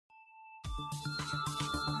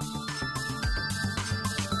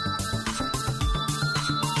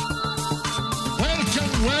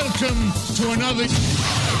welcome to another...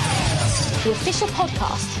 The official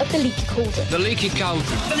podcast of The Leaky Cauldron. The Leaky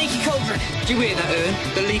Cauldron. The Leaky Cauldron. Do you hear that,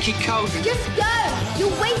 Ern? The Leaky Cauldron. Just go!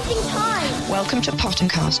 You're wasting time! Welcome to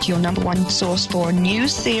Pottercast, your number one source for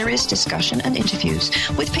news, theories, discussion and interviews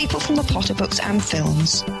with people from the Potter books and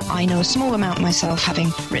films. I know a small amount myself, having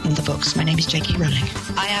written the books. My name is J.K. Rowling.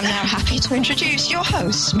 I am now happy to introduce your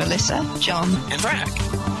hosts, Melissa, John and Brack.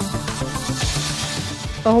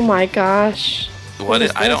 Oh my gosh.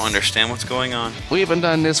 I don't understand what's going on. We haven't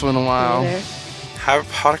done this one in a while. How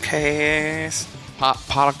podcast?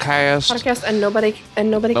 Podcast and nobody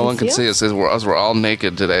No one can see us. We're all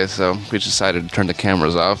naked today, so we decided to turn the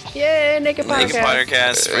cameras off. Yay, naked podcast. Naked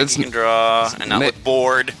podcast. Frankie can draw and not look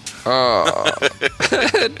bored. Oh.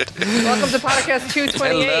 Welcome to Podcast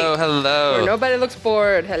 228. Hello. Where nobody looks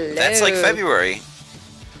bored. Hello. That's like February.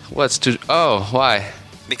 Why?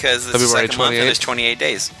 Because it's February the second month and 28th? there's 28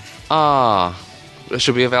 days. It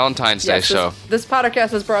should be a Valentine's Day show. This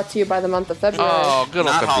podcast is brought to you by the month of February. Oh, good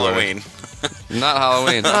old Not February. Halloween. Not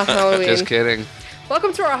Halloween. Not Halloween. Just kidding.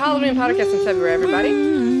 Welcome to our Halloween podcast in February, everybody.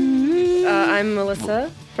 I'm Melissa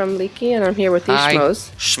from Leaky, and I'm here with these Hi.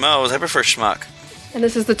 schmoes. Schmoes. I prefer schmuck. And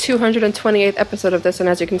this is the 228th episode of this, and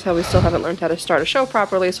as you can tell, we still haven't learned how to start a show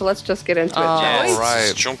properly, so let's just get into it, shall we? All right.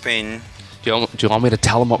 Let's jump in. Do you want me to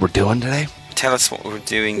tell them what we're doing today? Tell us what we're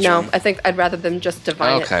doing, No, John. I think I'd rather them just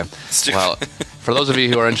divine Okay. it. Well, for those of you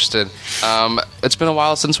who are interested, it's been a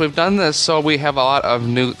while since we've done this, so we have a lot of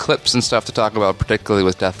new clips and stuff to talk about, particularly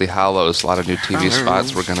with Deathly Hallows. A lot of new TV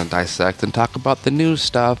spots we're going to dissect and talk about the new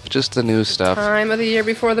stuff, just the new stuff. Time of the year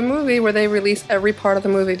before the movie where they release every part of the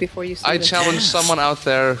movie before you see I it. challenge someone out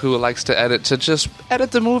there who likes to edit to just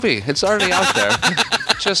edit the movie. It's already out there.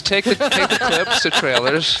 Just take the clips, the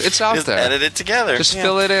trailers. It's out Just there. edit it together. Just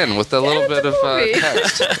fill it in with a little bit of movie.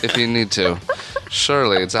 text if you need to.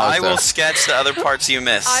 Surely, it's out I there. will sketch the other parts you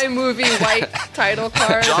miss. iMovie white title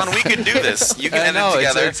card. John, we can do this. You can I edit know, it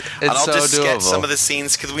together, it's and I'll so just sketch doable. some of the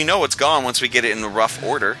scenes because we know what's gone once we get it in the rough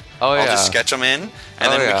order. Oh, I'll yeah. just sketch them in, and Oh,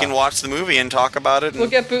 then yeah. we can watch the movie and talk about it. And We'll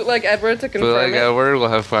get Bootleg Edward to But confirm like it. Edward will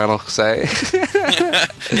have final say.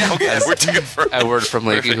 yeah, okay, Edward to confirm. Edward from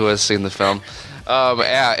Leaky, who has seen the film.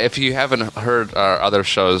 Yeah, if you haven't heard our other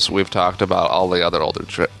shows, we've talked about all the other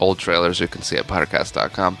old trailers you can see at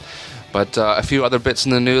podcast.com. But a few other bits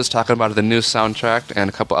in the news, talking about the new soundtrack and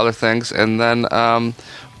a couple other things, and then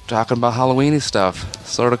talking about Halloweeny stuff,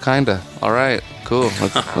 sort of, kinda. All right, cool.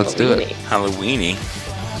 Let's do it. Halloweeny.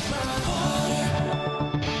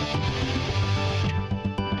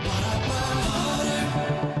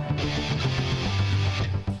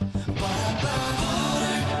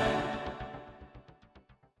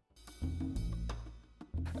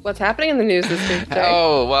 What's happening in the news this week, Jay?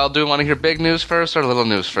 Oh, well, do you want to hear big news first or little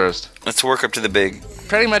news first? Let's work up to the big.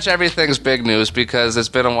 Pretty much everything's big news because it's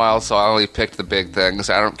been a while, so I only picked the big things.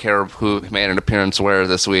 I don't care who made an appearance where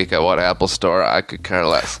this week at what Apple store. I could care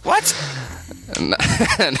less. What?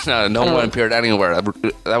 No one appeared anywhere.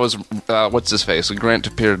 That was, what's his face? Grant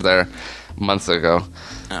appeared there months ago.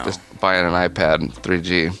 Oh. Just buying an iPad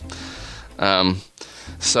 3G.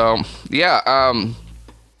 So, yeah,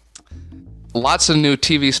 lots of new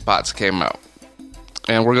TV spots came out.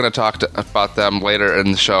 And we're going to talk about them later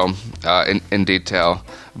in the show in detail.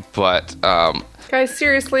 But, Guys,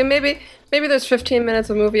 seriously, maybe there's 15 minutes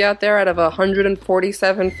of movie out there out of a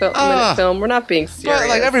 147-minute film. We're not being serious. but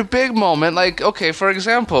like every big moment, like, okay, for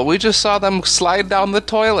example, we just saw them slide down the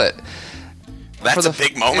toilet. That's a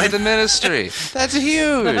big moment. In the ministry. That's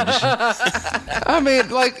huge. I mean,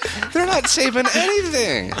 like, they're not saving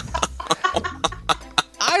anything.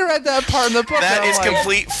 I read that part in the book. That and I'm is like,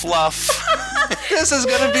 complete fluff. This is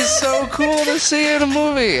going to be so cool to see in a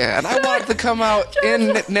movie. And I want it to come out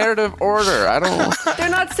in narrative order. I don't... They're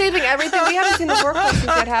not saving everything. We haven't seen the workhorses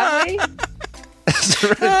yet, have we? It's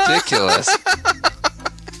ridiculous.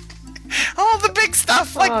 All the big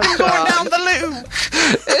stuff, like Oh, going God. down the loo.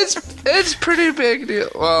 It's pretty big deal.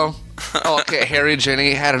 Well, okay, Harry and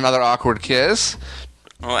Ginny had another awkward kiss.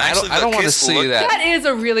 Well, actually, I don't the want to kiss see looked- that. That is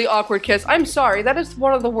a really awkward kiss. I'm sorry. That is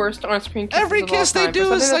one of the worst on-screen kisses Every of all kiss they time for do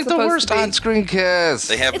something is that's like the supposed worst to be- on-screen kiss.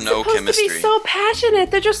 They have It's no supposed chemistry. to be so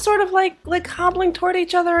passionate. They're just sort of like hobbling toward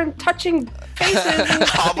each other and touching faces and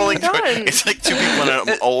Hobbling. done. It's like two people in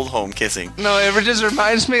an old home kissing. No, it just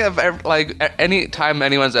reminds me of like any time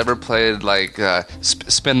anyone's ever played like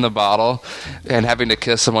spin the bottle and having to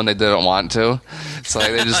kiss someone they didn't want to. It's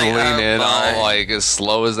like they just Yeah, lean in bye. all like as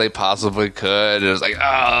slow as they possibly could. And it's like,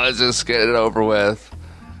 oh, let's just get it over with.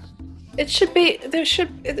 It should be. There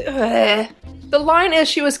should. The line is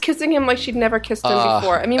she was kissing him like she'd never kissed him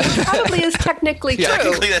before. I mean, which probably is technically true.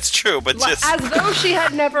 Technically, that's true, but just As though she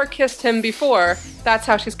had never kissed him before. that's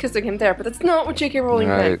how she's kissing him there. But that's not what J.K. Rowling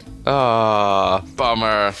meant. Oh,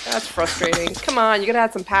 bummer. That's frustrating. Come on, you gotta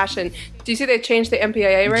add some passion. Do you see they changed the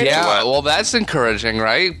MPAA rating? Yeah, well, that's encouraging,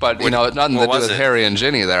 right? But, nothing to do with Harry and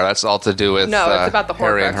Ginny there. That's all to do with No, it's about the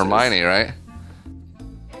Harry and Horcruxes. Hermione, right?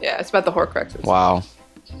 Yeah, it's about the Horcruxes. Wow.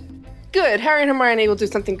 Good. Harry and Hermione will do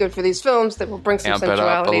something good for these films that will bring some Amp it up a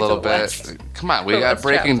sensuality little to the bit. last. Come on, we the got last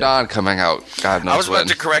Breaking chapter. Dawn coming out. God knows I was about when.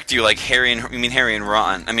 to correct you, like Harry and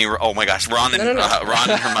Ron. I mean, oh my gosh, Ron and No. Ron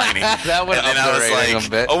and Hermione. That would and then up I the was rating like, a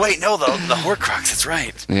bit. oh wait, no, the Horcrux. That's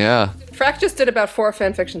right. Yeah. Frack just did about 4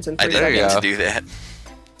 fan fictions in 3 I didn't seconds. mean to do that.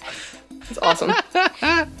 It's awesome.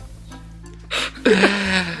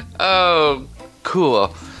 Oh,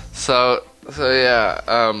 cool. So yeah,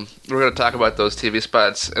 we're gonna talk about those TV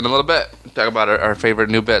spots in a little bit. Talk about our favorite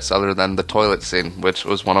new bits, other than the toilet scene, which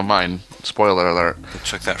was one of mine. Spoiler alert.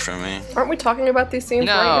 Took that from me. Aren't we talking about these scenes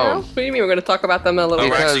No. right now? What do you mean we're going to talk about them in a little Oh,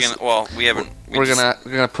 bit? we're actually Because gonna. Well, we haven't. We're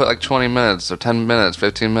gonna put like 20 minutes or 10 minutes,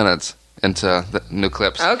 15 minutes into the new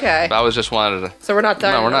clips. Okay. But I was just wanted to. So we're not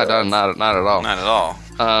done. No, we're in not other done. words. Not at all. Not at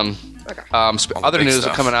all. Okay. Other big news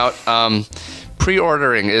stuff. are coming out.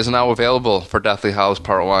 Pre-ordering is now available for Deathly Hallows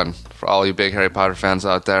Part 1. For all you big Harry Potter fans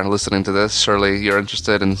out there listening to this, surely you're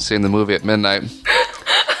interested in seeing the movie at midnight.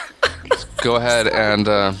 Go ahead and...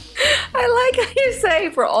 I like how you say,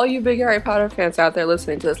 for all you big Harry Potter fans out there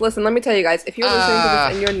listening to this, listen, let me tell you guys, if you're listening to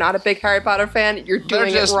this and you're not a big Harry Potter fan, you're they're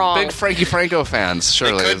doing just it wrong. big Frankie Franco fans,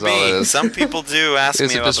 surely, It is could all it be. is. Some people do ask Is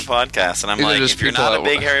me it about just- the podcast, and I'm is it like, just if you're people not a that-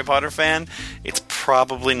 big Harry Potter fan, it's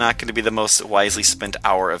probably not going to be the most wisely spent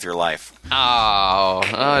hour of your life.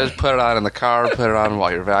 Just put it on in the car, put it on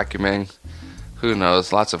while you're vacuuming. Who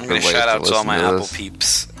knows? Lots of I'm good going ways to shout out to to all listen my to Apple this.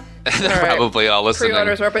 peeps. They're All right. probably all listening.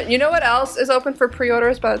 Pre-orders are open. You know what else is open for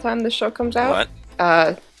pre-orders by the time this show comes out?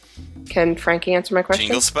 What? Can Frankie answer my question?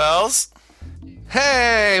 Jingle spells?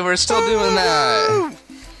 Hey, we're still doing that.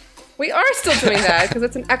 We are still doing that because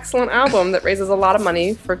it's an excellent album that raises a lot of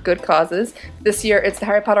money for good causes. This year, it's the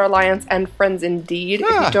Harry Potter Alliance and Friends Indeed. If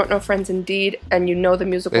you don't know Friends Indeed and you know the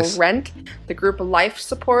musical This- Rent, the group life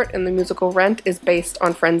support in the musical Rent is based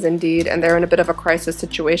on Friends Indeed, and they're in a bit of a crisis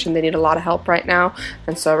situation. They need a lot of help right now,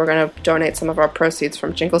 and so we're going to donate some of our proceeds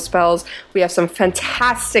from Jingle Spells. We have some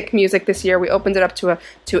fantastic music this year. We opened it up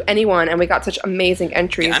to anyone, and we got such amazing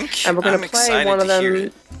entries. Yeah, and we're going I'm to play excited one of to hear them.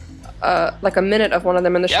 it. Like a minute of one of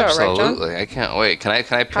them in the show, right, John? Absolutely, I can't wait. Can I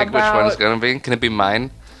pick which about- one it's gonna be? Can it be mine?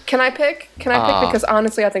 Can I pick? Because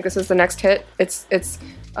honestly, I think this is the next hit. It's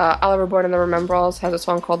Oliver Boyd and the Remembralls has a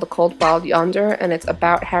song called "The Cold Wild Yonder," and it's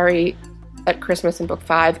about Harry at Christmas in Book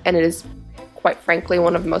 5, and it is, quite frankly,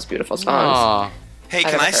 one of the most beautiful songs. Aw. Hey, I've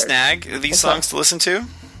can ever I heard. snag these What's songs up? to listen to?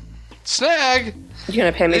 Snag. You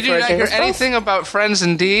gonna pay me Did for you a not Jingle hear Spells? anything about Friends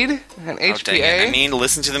Indeed and Oh, dang HPA? it. I mean,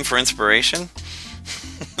 listen to them for inspiration.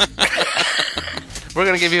 We're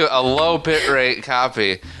gonna give you a low bit rate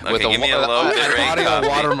copy with give me a low an bit rate audio copy.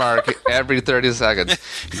 watermark every 30 seconds.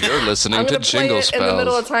 You're listening I'm to gonna play Jingle it in the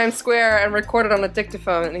middle Spells. of Times Square and record it on a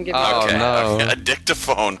dictaphone and give you. Oh, Okay, no. okay. A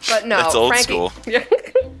dictaphone. But no, That's old Frankie. school. Yeah.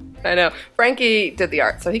 I know. Frankie did the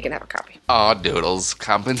art, so he can have a copy. Aw, doodles.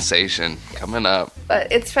 Compensation coming up. But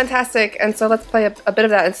it's fantastic, and so let's play a bit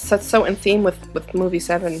of that. It's so in theme with Movie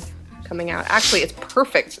 7 coming out. Actually, it's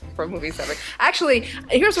perfect for Movie 7. Actually,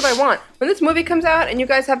 here's what I want. When this movie comes out and you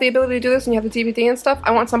guys have the ability to do this and you have the DVD and stuff,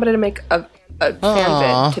 I want somebody to make a fan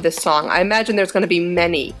vid to this song. I imagine there's going to be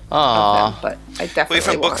many of them, but I definitely Wait,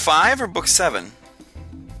 from book want 5 or book 7?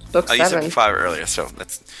 Book Oh, you said 7. book 5 earlier, so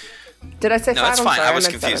that's... Did I say No, 5? that's I'm fine. sorry, I was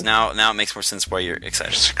meant confused. 7. Now it makes more sense why you're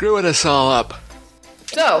excited. Screwing us all up.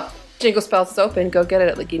 So, Jingle Spells is open. Go get it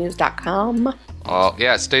at LeakyNews.com. Well,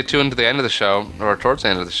 yeah, stay tuned to the end of the show, or towards the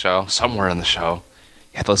end of the show, somewhere in the show.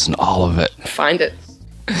 You have to listen to all of it. Find it.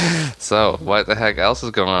 So, what the heck else is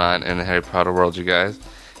going on in the Harry Potter world, you guys?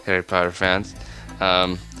 Harry Potter fans?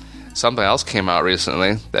 Something else came out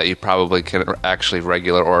recently that you probably can actually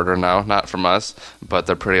regular order now. Not from us, but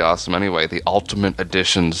they're pretty awesome anyway. The Ultimate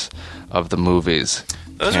Editions of the movies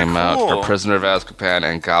Those are came out cool. for Prisoner of Azkaban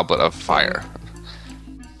and Goblet of Fire.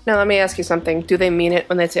 Now, let me ask you something. Do they mean it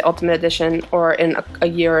when they say Ultimate Edition, or in a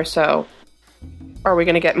year or so? Are we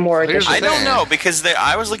going to get more Here's editions? the I don't thing. know, because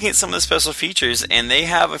I was looking at some of the special features, and they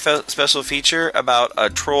have a special feature about a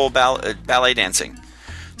troll ballet dancing.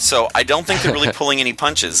 So I don't think they're really pulling any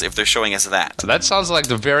punches if they're showing us that. That sounds like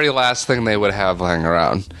the very last thing they would have lying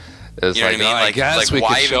around. Is You know what I mean? I Like- guess like, we why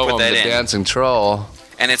could even show put them that the in? dancing troll.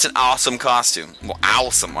 And it's an awesome costume. Well,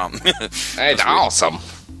 awesome. It's awesome.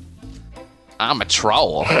 I'm a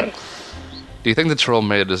troll. Do you think the troll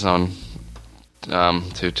made his own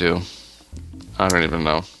tutu? I don't even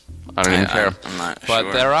know. I don't even care. I'm not But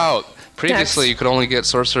sure. they're out. Previously, you could only get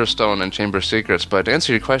Sorcerer's Stone and Chamber of Secrets, but to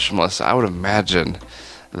answer your question, Melissa, I would imagine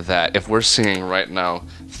that if we're seeing right now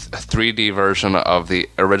a 3D version of the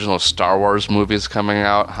original Star Wars movies coming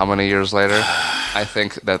out, how many years later? I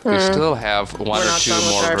think that we still have one or two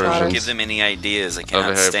more versions. Give them any ideas. I Of cannot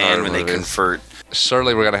the Harry stand Potter when they movies. convert.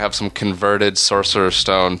 Surely we're going to have some converted Sorcerer's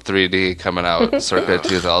Stone 3D coming out circa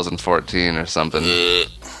 2014 or something.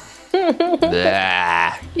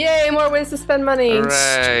 Blah. Yay, more ways to spend money.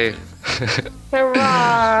 Hooray.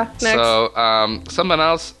 Hurrah. Next. So, something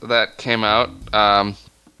else that came out,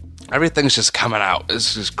 everything's just coming out.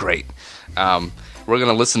 It's just great. We're going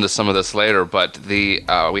to listen to some of this later, but we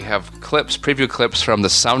have preview clips from the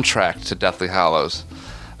soundtrack to Deathly Hallows,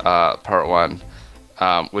 Part 1,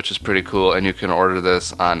 which is pretty cool, and you can order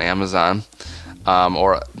this on Amazon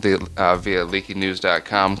or via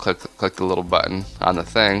leakynews.com. Click the little button on the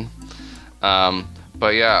thing.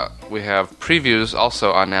 But yeah, we have previews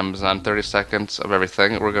also on Amazon, 30 seconds of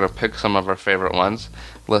everything. We're going to pick some of our favorite ones,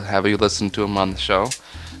 have you listen to them on the show,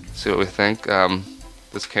 see what we think.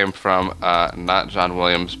 This came from not John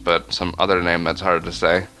Williams, but some other name that's hard to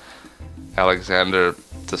say. Alexander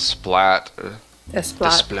Desplat.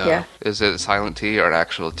 Desplat, yeah. Is it silent T or an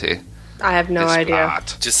actual T? I have no idea.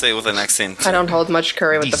 Desplat. Just say it with an accent. I don't hold much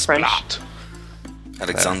curry with the French.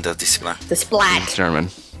 Alexander Desplat. Desplat. German.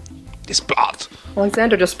 Desplat.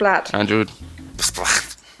 Alexander Desplat. Andrew.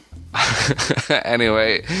 Desplat.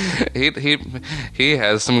 Anyway, he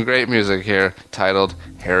has some great music here titled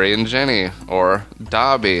Harry and Jenny, or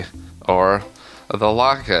Dobby, or The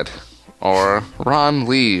Locket, or Ron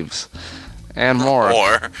Leaves, and more.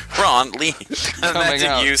 Or Ron Lee. Imagine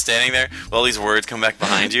out. you standing there, all these words come back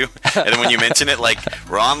behind you, and then when you mention it, like,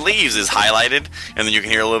 Ron Leaves is highlighted, and then you can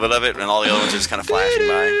hear a little bit of it, and all the other ones are just kind of flashing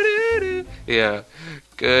by. Yeah,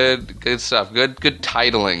 good stuff. Good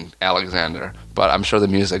titling, Alexander. But I'm sure the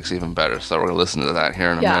music's even better, so we're going to listen to that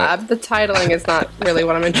here in a minute. The titling is not really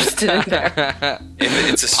what I'm interested in there.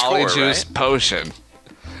 It's a score, Polyjuice right? Potion.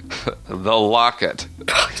 The Locket.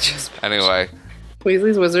 Anyway.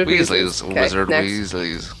 Weasley's Wizard Weasley's Okay, Wizard next.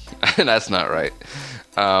 Weasley's. That's not right.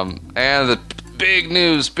 And the big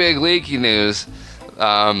news, big leaky news.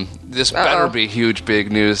 This better be huge big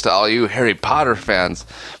news to all you Harry Potter fans.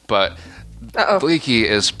 But Leaky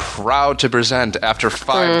is proud to present, after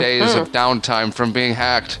 5 days of downtime from being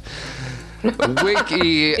hacked,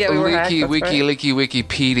 Wiki, Yeah, we were hacked, Leaky, that's Wiki, right. Leaky,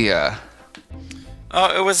 Wikipedia.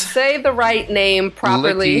 Oh, it was... Say the right name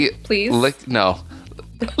properly, please. No.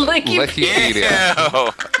 Wikipedia.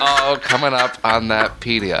 Wikipedia. Oh, coming up on that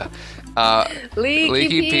pedia.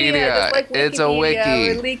 Wikipedia. Just like It's a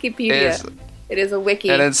wiki. Wikipedia. It is a wiki.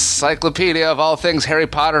 An encyclopedia of all things Harry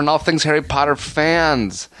Potter and all things Harry Potter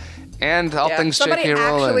fans. And all things J.K.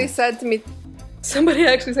 Rowling. Somebody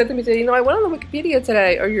actually said to me today, I went on the Wikipedia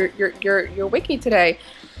today, or your wiki today.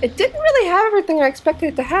 It didn't really have everything I expected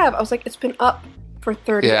it to have. I was like, it's been up for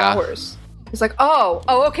 30 hours. It's like,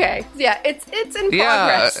 okay. Yeah, it's in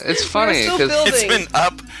progress. It's funny We're still because It's building. been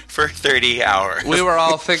up for 30 hours. we were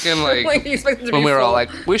all thinking Like, you expect it to when be we were all full. like,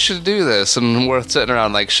 we should do this, and we're sitting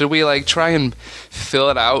around like, should we like try and fill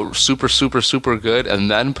it out super, super, super good and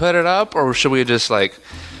then put it up, or should we just like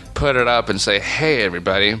put it up and say, hey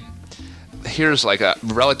everybody, here's like a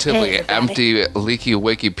relatively empty, leaky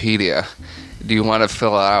Wikipedia. Do you want to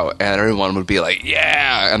fill it out? And everyone would be like,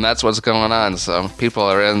 yeah, and that's what's going on. So people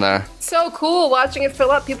are in there. So cool watching it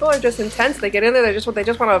fill up. People are just intense. They get in there. They just want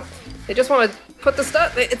to put the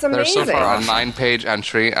stuff. It's There's amazing. so far a 9-page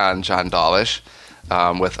entry on John Dawlish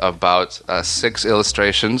with about 6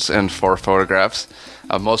 illustrations and 4 photographs,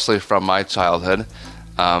 mostly from my childhood.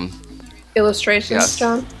 Illustrations, Yes.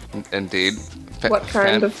 John. Indeed. What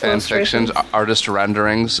kind of fan fictions, illustrations? artist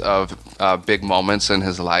renderings of big moments in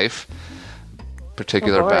his life,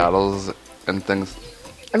 particular Oh, boy. battles and things.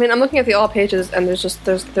 I mean, I'm looking at the all pages, and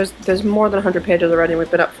there's more than 100 pages already. And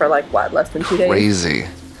we've been up for like less than 2 days. Crazy.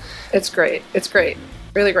 It's great. It's great.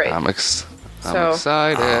 Really great. I'm So-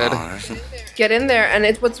 excited. Get in there, and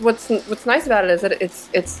it's what's nice about it is that it's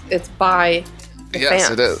by the Yes, fans.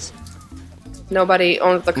 it is. Nobody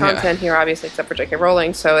owns the Yeah. content here, obviously, except for J.K.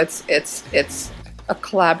 Rowling. So it's a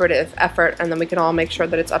collaborative effort, and then we can all make sure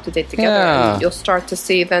that it's up to date together. Yeah. And you'll start to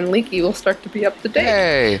see then Leaky will start to be up to date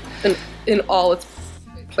Hey. in all its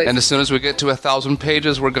places. And as soon as we get to 1,000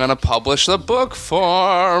 pages, we're gonna publish the book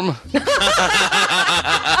form.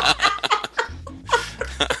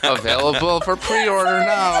 Available for pre-order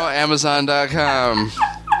now, Amazon.com.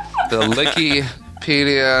 The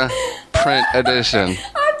Wikipedia print edition.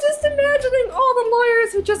 I'm just imagining all the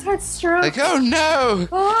lawyers who just had strokes. Like, oh no!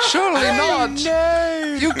 Surely not!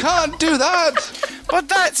 No! You can't do that! But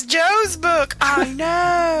that's Joe's book.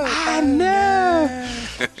 I know.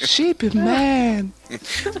 Sheepy man.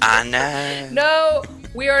 I know. No,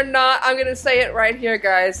 we are not. I'm going to say it right here,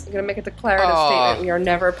 guys. I'm going to make a declarative statement. We are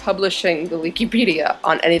never publishing the Wikipedia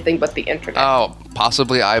on anything but the internet. Oh,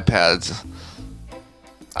 possibly iPads.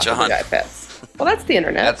 John. The iPads. Well, that's the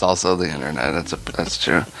internet. That's also the internet. That's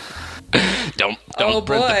true. Don't oh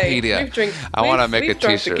print boy, the pedia. I want to make a we've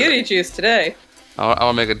drunk T-shirt. the kitty juice today. I want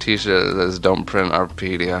to make a T-shirt that says "Don't print our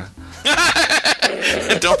pedia."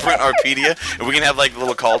 Don't print Arpedia. And we can have like a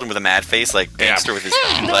little cauldron with a mad face, like gangster with his.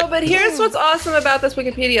 No, but here's what's awesome about this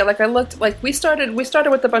Wikipedia. Like I looked, like we started with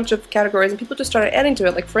a bunch of categories, and people just started adding to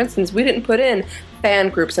it. Like for instance, we didn't put in fan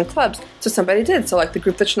groups and clubs, so somebody did. So like the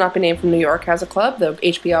group that should not be named from New York has a club. The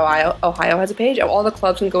HBO Ohio has a page. All the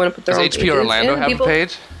clubs can go in and put their own. Does HBO Orlando have a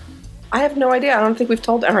page? I have no idea. I don't think we've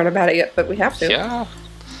told Aaron about it yet, but we have to. Yeah.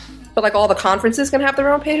 But like all the conferences can have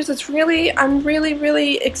their own pages. I'm really,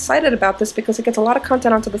 really excited about this because it gets a lot of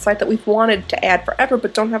content onto the site that we've wanted to add forever,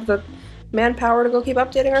 but don't have the manpower to go keep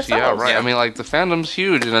updating ourselves. Yeah, right. I mean, like the fandom's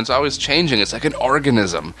huge and it's always changing. It's like an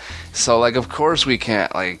organism. So, like, of course we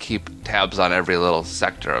can't like keep tabs on every little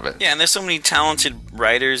sector of it. Yeah, and there's so many talented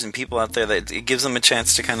writers and people out there that it gives them a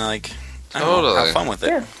chance to kind of like have fun with it.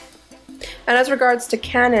 Yeah. And as regards to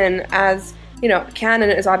canon, as you know,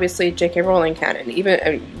 canon is obviously J.K. Rowling canon.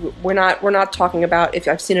 Even we're not talking about if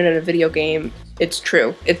I've seen it in a video game, it's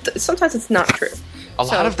true. Sometimes it's not true. A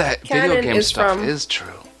lot of that video game stuff is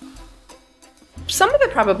true. Some of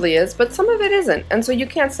it probably is, but some of it isn't. And so you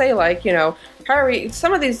can't say like, you know, Harry.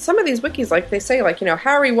 Some of these wikis, like they say like, you know,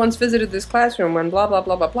 Harry once visited this classroom when blah blah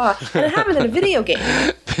blah blah blah, and it happened in a video game.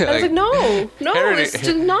 And I was like, no, this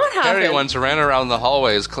did not happen. Harry once ran around the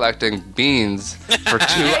hallways collecting beans for 2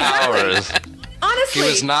 hours. Honestly, he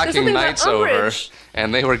was knocking knights over,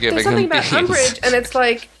 and they were giving him beans. There's something about Umbridge, and it's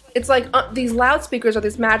like these loudspeakers are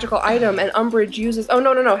this magical item, and Umbridge uses. Oh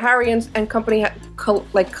no! Harry and company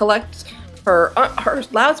collect her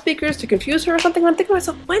loudspeakers to confuse her or something. I'm thinking to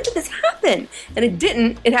myself, when did this happen? And it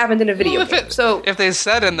didn't. It happened in a video game. So if they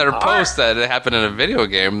said in their post that it happened in a video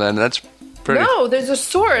game, then that's pretty. No, there's a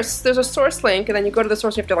source. There's a source link, and then you go to the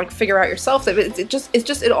source. And you have to like figure out yourself. That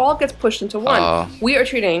it all gets pushed into one. We are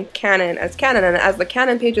treating canon as canon, and as the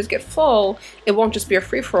canon pages get full, it won't just be a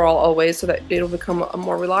free for all always. So that it'll become a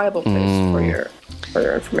more reliable place for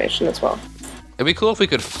your information as well. It'd be cool if we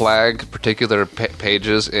could flag particular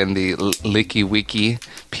pages in the Leaky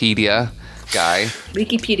Wikipedia guy.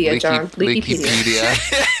 Leakypedia, John. Leakypedia.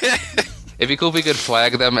 It'd be cool if we could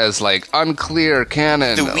flag them as like unclear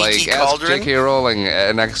canon, like ask J.K. Rowling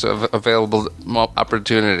an next available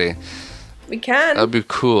opportunity. We can. That'd be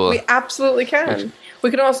cool. We absolutely can. We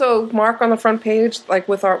can also mark on the front page, like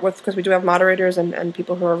because we do have moderators and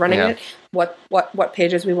people who are running it, what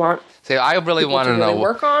pages we want. See, I really want to know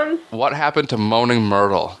work on. What happened to Moaning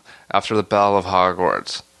Myrtle after the Battle of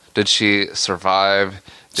Hogwarts. Did she survive?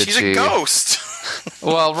 She's a ghost.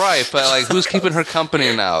 Well, right, but like, who's keeping her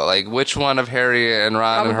company now? Like, which one of Harry and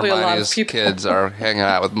Ron Probably and Hermione's kids are hanging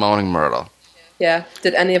out with Moaning Myrtle? Yeah,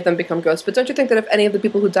 did any of them become ghosts? But don't you think that if any of the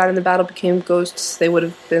people who died in the battle became ghosts, they would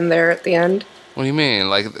have been there at the end? What do you mean?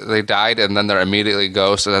 Like, they died and then they're immediately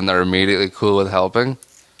ghosts and then they're immediately cool with helping?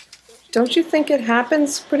 Don't you think it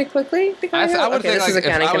happens pretty quickly? I would think, like,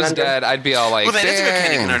 if I was dead, I'd be all like, well, that is a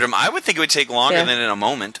mechanic dang. conundrum. I would think it would take longer than in a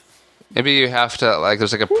moment. Maybe you have to, like,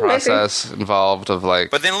 there's like a process involved of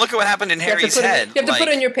like... But then look at what happened in Harry's head. You have to put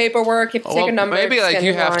in your paperwork, you have to take a number. Maybe like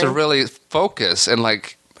you have to really focus and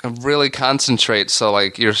like really concentrate so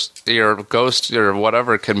like your ghost, your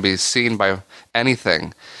whatever can be seen by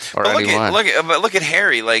anything or anyone. Look at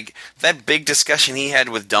Harry, like that big discussion he had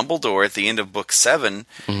with Dumbledore at the end of book 7.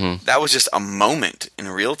 That was just a moment in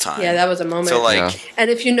real time. Yeah, that was a moment. So like, and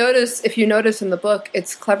if you notice in the book,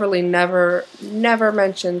 it's cleverly never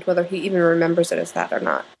mentioned whether he even remembers it as that or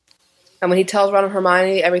not. And when he tells Ron and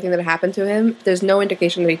Hermione everything that happened to him, there's no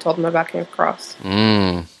indication that he told them about King's Cross.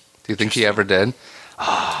 Do you think he ever did?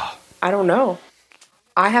 I don't know.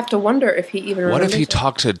 I have to wonder if he even remembers. What if he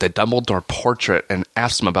talked to the Dumbledore portrait and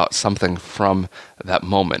asked him about something from that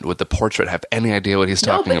moment? Would the portrait have any idea what he's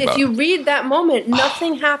talking about? No, but if you read that moment,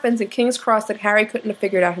 nothing happens in King's Cross that Harry couldn't have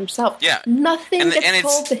figured out himself. Yeah. Nothing gets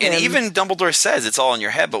told to him. And even Dumbledore says it's all in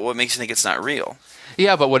your head, but what makes you think it's not real?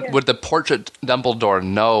 Yeah, but would the portrait Dumbledore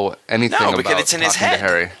know anything about because it's in his head. To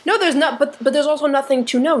Harry? No, there's not. But there's also nothing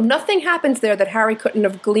to know. Nothing happens there that Harry couldn't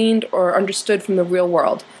have gleaned or understood from the real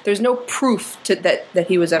world. There's no proof that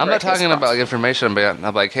he was ever. I'm not talking about like, information, but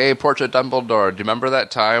I'm like, hey, portrait Dumbledore. Do you remember that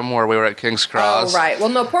time where we were at King's Cross? Oh, right. Well,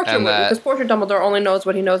 no, portrait because portrait Dumbledore only knows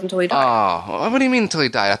what he knows until he died. Oh, what do you mean until he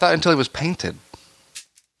died? I thought until he was painted.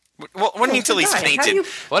 Well, what do you mean till he's die? How do painted? you-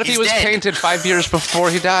 What if he He's was dead. painted 5 years before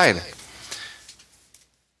he died?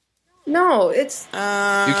 No, it's You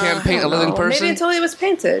can't paint a living no, person? Maybe until he was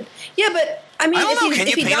painted. Yeah, but I mean, I don't if know. he, Can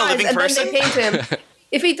if you he paint a dies living and person? then they paint him,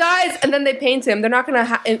 if he dies and then they paint him, they're not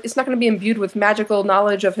gonna. It's not gonna be imbued with magical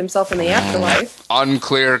knowledge of himself in the afterlife.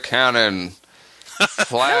 Unclear canon.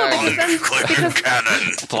 Flag.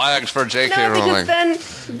 Flags for J.K. No, Rowling.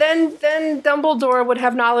 because then Dumbledore would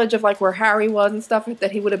have knowledge of like where Harry was and stuff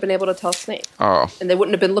that he would have been able to tell Snape, Oh, and they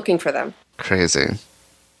wouldn't have been looking for them. crazy.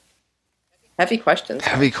 Heavy questions.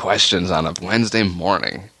 Heavy questions on a Wednesday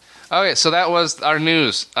morning. Okay, so that was our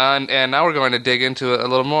news. And now we're going to dig into it a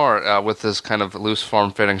little more with this kind of loose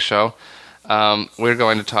form-fitting show. We're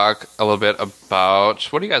going to talk a little bit about...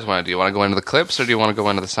 What do you guys want to do? You want to go into the clips, or do you want to go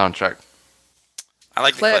into the soundtrack? I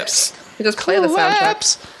like the Clips. clips. You just play the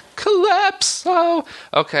soundtrack. Collapse! Oh.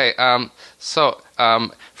 Okay, so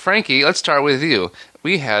Frankie, let's start with you.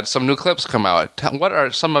 We had some new clips come out. What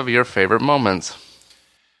are some of your favorite moments?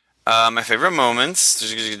 My favorite moments.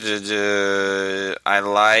 I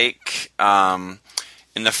like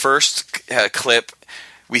in the first clip,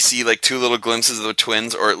 we see like two little glimpses of the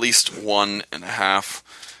twins, or at least 1.5,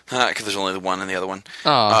 because there's only the one and the other one.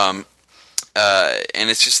 Oh. And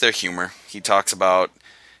it's just their humor. He talks about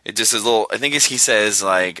it just as little. I think he says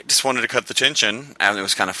like, just wanted to cut the tension, and it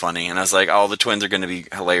was kind of funny. And I was like, oh, the twins are going to be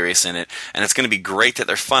hilarious in it, and it's going to be great that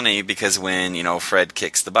they're funny because when Fred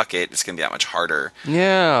kicks the bucket, it's going to be that much harder.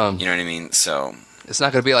 Yeah. You know what I mean? So It's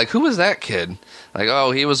not going to be like, who was that kid? Like,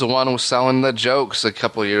 oh, he was the one who was selling the jokes a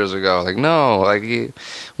couple years ago. Like, no, like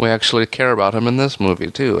we actually care about him in this movie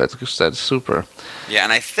too. That's super. yeah,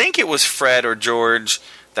 and I think it was Fred or George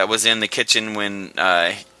that was in the kitchen when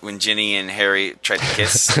Ginny and Harry tried to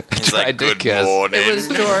kiss. He's Tried like, to "Good kiss." morning." It was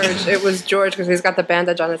George. It was George because he's got the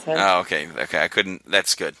bandage on his head. Oh, okay. I couldn't.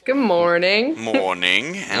 That's good. Good morning.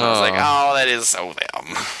 Morning, and I was like, "Oh, that is so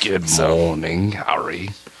them." Good morning, Harry.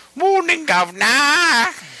 Morning, governor.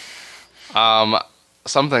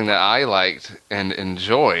 Something that I liked and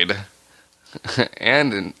enjoyed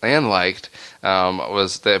and liked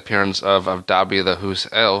was the appearance of Dobby the Hoose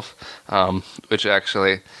Elf, which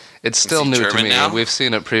actually, it's still he new to German me. now? We've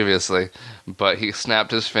seen it previously, but he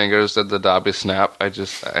snapped his fingers, did the Dobby snap. I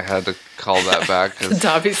had to call that back. 'cause-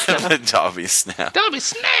 Dobby snap. The Dobby snap. Dobby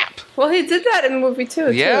snap! Well, he did that in the movie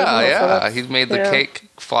too. Yeah, So yeah. that's- He made the yeah. cake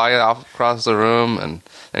fly off across the room, and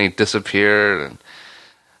he disappeared. And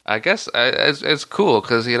I guess it's cool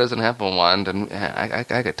because he doesn't have a wand, and I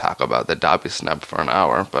could talk about the Dobby snap for an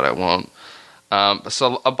hour, but I won't.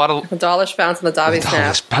 So about The Dawlish bounce and the Dobby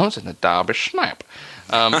snap. bounce and the Dobby snap.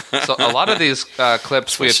 So a lot of these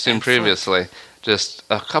clips we have seen previously, just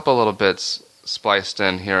a couple little bits spliced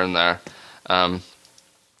in here and there.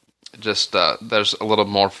 There's a little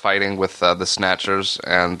more fighting with the Snatchers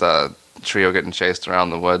and the trio getting chased around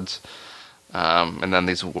the woods. And then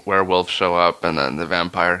these werewolves show up, and then the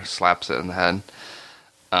vampire slaps it in the head.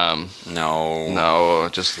 No,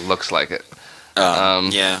 it just looks like it.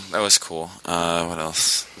 Yeah, that was cool. What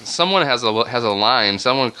else? Someone has a line.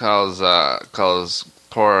 Someone calls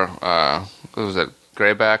poor who was it?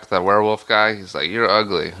 Greyback, the werewolf guy. He's like, "You're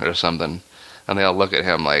ugly" or something, and they all look at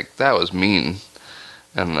him like that was mean.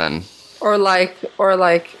 And then, Or like,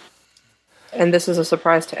 and this is a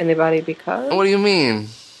surprise to anybody because. what do you mean?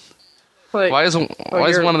 Like, Why is one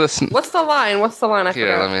of the What's the line? I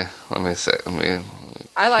here? forgot. Let me say.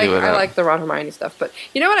 I like cue it up. the Ron Hermione stuff, but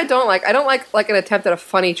you know what I don't like? I don't like an attempt at a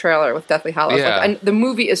funny trailer with Deathly Hallows. Yeah. Like, and the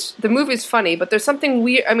movie is funny, but there's something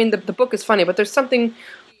weird. I mean, the book is funny, but there's something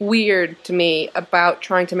weird to me about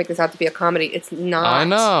trying to make this out to be a comedy. It's not. I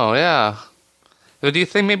know, yeah. But do you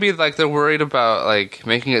think maybe like they're worried about like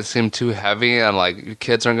making it seem too heavy and like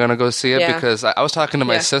kids aren't gonna go see it? Yeah. Because I was talking to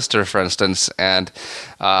my Yeah. sister, for instance, and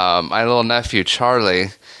my little nephew Charlie,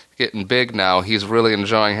 getting big now, he's really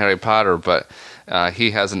enjoying Harry Potter, but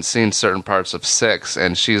he hasn't seen certain parts of 6,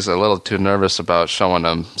 and she's a little too nervous about showing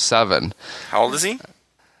him 7. How old is he?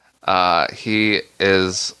 He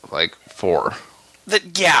is like 4.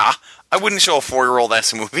 Yeah, I wouldn't show a 4-year-old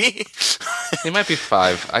this movie. He might be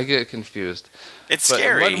 5. I get confused. It's But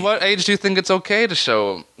scary. what age do you think it's okay to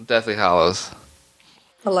show Deathly Hallows?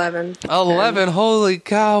 11. 11, holy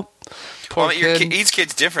cow. Poor Well, kid. each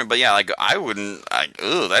kid's different, but yeah, like I wouldn't.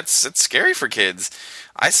 That's scary for kids.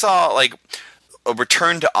 I saw like a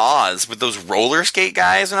Return to Oz with those roller skate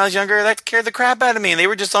guys when I was younger. That scared the crap out of me, and they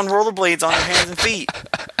were just on rollerblades on their hands and feet.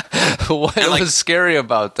 What and, like- was scary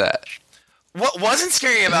about that? What wasn't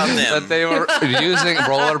scary about them? That they were using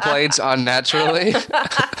rollerblades unnaturally?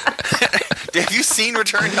 Have you seen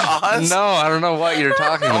Return to Oz? No, I don't know what you're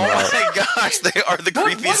talking Oh about. my gosh, they are the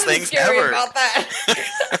creepiest What was things scary ever. about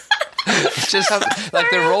that? just like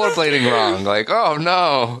they're rollerblading wrong. Like, oh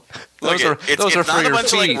no, those are it's for not a your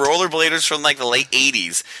bunch feet. of like rollerbladers from like the late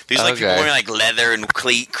 '80s. These are like people Okay. wearing like leather and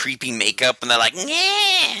creepy makeup, and they're like,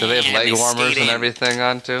 yeah. Do they have leg warmers and everything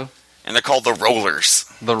on too? And they're called the Rollers,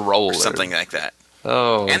 The roller, or something like that.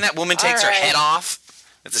 Oh, And that woman takes her Alright. head off.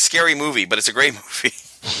 It's a scary movie, but it's a great movie.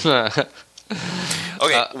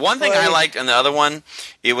 Okay, one thing I liked and the other one,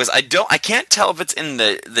 it was I can't tell if it's in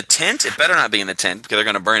the tent. It better not be in the tent because they're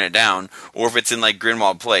going to burn it down, or if it's in like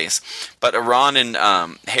Grindelwald Place. But Ron and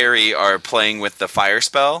Harry are playing with the fire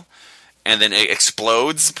spell, and then it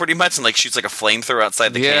explodes pretty much and like shoots like a flamethrower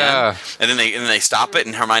outside the Yeah. can. And then they stop it,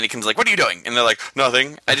 and Hermione comes like, "What are you doing?" And they're like,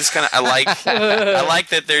 "Nothing." I just kind of I like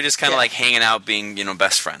that they're just kind of like hanging out, being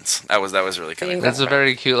best friends. That was really kind of cool. that's a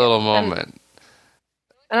very cute little moment.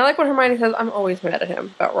 And I like when Hermione says, "I'm always mad at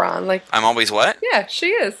him," about Ron. Like, I'm always what? yeah,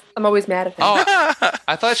 she is. I'm always mad at him. Oh,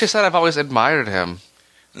 I thought she said I've always admired him.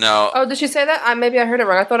 No, Oh, did she say that? Maybe I heard it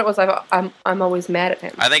wrong. I thought it was like, I'm always mad at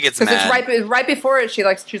him. I think it's Because mad. it's right before it. She's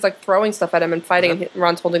like throwing stuff at him and fighting, and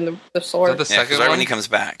Ron's holding the sword. Is that the Yeah, second because right one? when he comes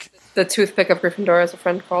back, The toothpick of Gryffindor, as a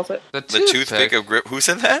friend calls it. the toothpick of grip. Who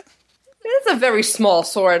said that? It's a very small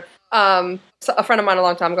sword. So a friend of mine a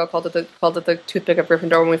long time ago called it the toothpick of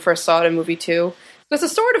Gryffindor when we first saw it in movie 2. Because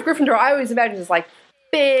the sword of Gryffindor, I always imagine is like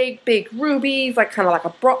big rubies, like kind of like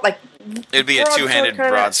a It'd be a broadsword two-handed kinda.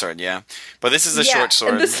 broadsword, yeah. But this is a short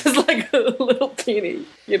sword. And this is like a little teeny,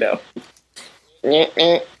 Yeah.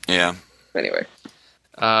 Anyway.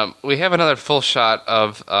 We have another full shot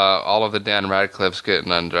of all of the Dan Radcliffes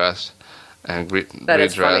getting undressed and That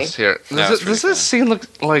is redressed here. That was Does pretty this scene look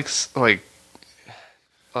like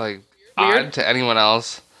odd to anyone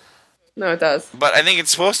else? No, it does. But I think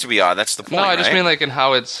it's supposed to be odd. That's the point, No, I just right? mean like in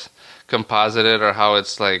how it's composited or how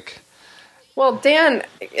it's like. Well, Dan,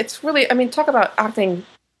 it's really, talk about acting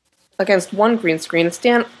against one green screen. It's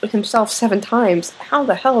Dan himself 7 times. How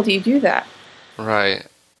the hell do you do that? Right.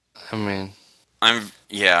 I mean,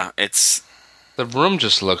 it's... the room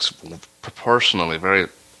just looks proportionally very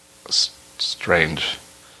strange.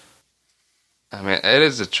 I mean, it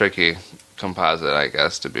is a tricky composite, I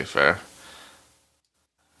guess, to be fair.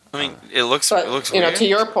 I mean, it looks But, weird. to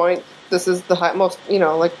your point, this is the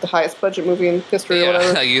the highest budget movie in history or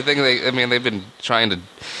whatever. You think they've been trying to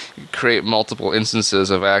create multiple instances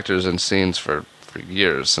of actors and scenes for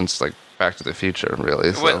years, since like Back to the Future,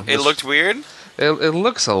 really. So What, it looked weird? It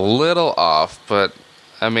looks a little off, but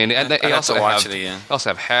I mean, and I'd they have also to watch have it again. also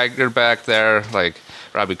have Hagrid back there, like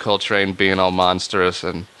Robbie Coltrane being all monstrous,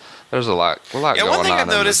 and there's a lot Yeah, going on. one thing I've in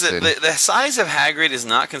noticed this that scene. the size of Hagrid is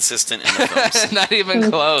not consistent in the films. Not even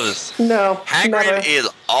close. No, Hagrid never. is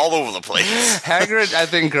all over the place. Hagrid, I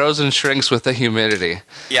think, grows and shrinks with the humidity.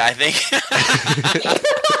 Yeah, I think...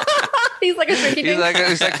 He's like a shrinky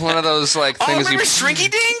He's like one of those like Oh, things remember Shrinky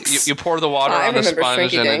Dinks? you pour the water I on the remember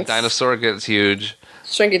sponge Shrinky and a Dinks. dinosaur gets huge.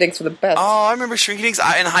 Shrinky Dinks are the best. Oh, I remember Shrinky Dinks.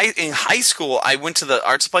 In high school, I went to the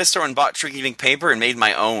art supply store and bought Shrinky Dink paper and made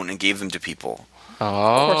my own and gave them to people.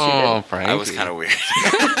 Oh, course you did. Frankie. That was kind of weird.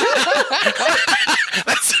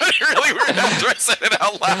 That sounded really weird after I said it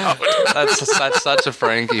out loud. That's such a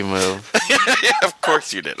Frankie move. Yeah, of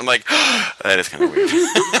course you did. I'm like, that is kind of weird.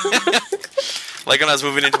 Like when I was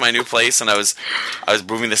moving into my new place and I was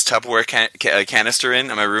moving this Tupperware canister in,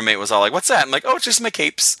 and my roommate was all like, "What's that?" I'm like, "Oh, it's just my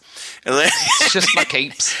capes." And then, It's just my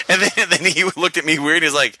capes. and then he looked at me weird.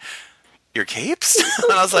 He's like, "Your capes?"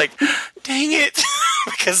 And I was like, "Dang it!"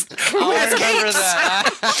 Because Oh, I remember that.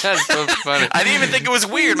 That's so funny. I didn't even think it was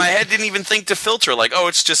weird. My head didn't even think to filter, like, oh,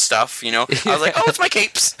 it's just stuff, I was like, oh, it's my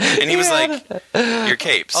capes. And he was like, your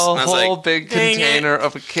capes. A And I was whole like, big "Dang it." container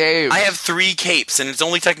of a cape. I have 3 capes, and it's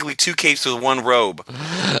only technically 2 capes with 1 robe.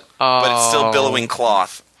 But it's still billowing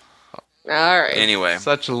cloth. All right. Anyway.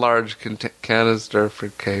 Such a large canister for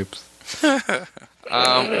capes.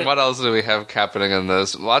 What else do we have happening in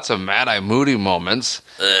this? Lots of Mad Eye Moody moments.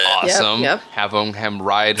 Awesome. Yep. Having him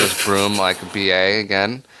ride his broom like a BA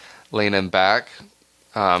again, leaning back.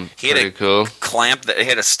 He had Pretty a cool. clamp that he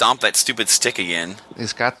had to stomp that stupid stick again.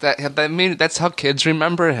 He's got that. That's how kids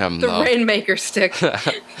remember him, The though. Rainmaker stick.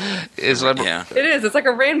 Is Yeah. It is. It's like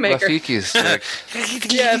a Rainmaker. Rafiki stick.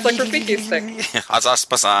 Yeah, it's like Rafiki's stick.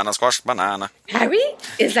 Azaspasana, squash banana. Harry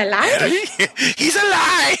is alive. He's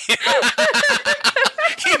alive!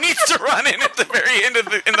 He needs to run in at the very end of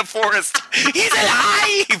in the forest. He's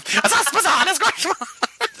alive! Azaspasana, squash banana.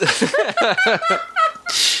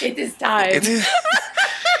 It is time.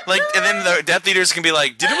 Like, and then the Death Eaters can be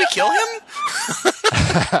like, didn't we kill him?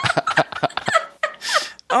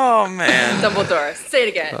 Oh, man. Dumbledore. Say it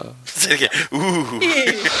again. Say it again. Ooh.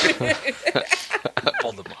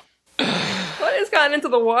 What is gotten into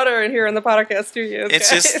the water in here in the podcast studio. It's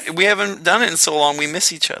just we haven't done it in so long. We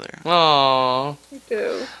miss each other. Aww. We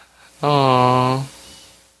do. Aww.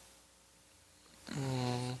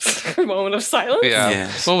 Moment of silence. Yeah.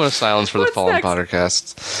 Yes. Moment of silence for the What's Fallen next?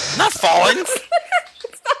 Podcasts. Not falling.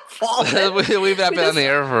 We've not been on the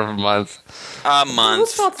air for a month. Whose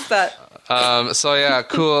Months. fault is that? So yeah,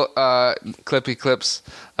 cool clippy clips,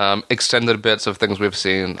 extended bits of things we've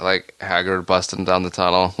seen, like Haggard busting down the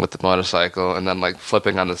tunnel with the motorcycle, and then like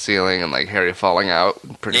flipping on the ceiling, and like Harry falling out.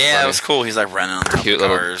 Pretty Yeah, funny. it was cool. He's like running on top cute of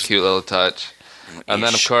little cars. cute little touch. And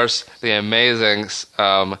then of course the amazing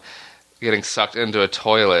getting sucked into a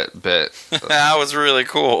toilet bit. That was really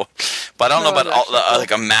cool. But I don't know That about was all the, actually cool.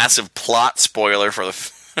 like a massive plot spoiler for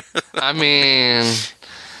the. I mean,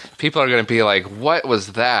 people are going to be like, "What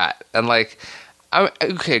was that?" And like,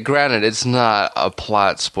 okay, granted, it's not a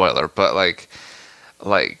plot spoiler, but like,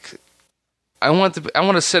 I want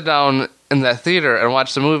to sit down in that theater and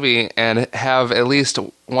watch the movie and have at least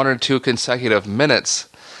 1 or 2 consecutive minutes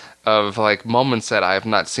of like moments that I have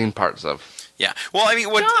not seen parts of. Yeah. Well, I mean,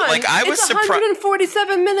 what? John, Like I was it's surprised.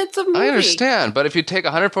 147 minutes of movie. I understand, but if you take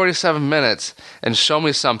 147 minutes and show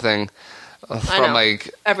me something from know.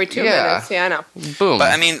 like Every 2 Yeah. minutes. Yeah, I know. boom,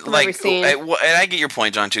 But I mean, like, every scene. and I get your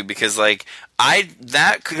point, John, too, because like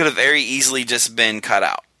that could have very easily just been cut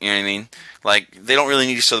out. You know what I mean? Like they don't really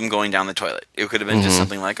need to show them going down the toilet. It could have been just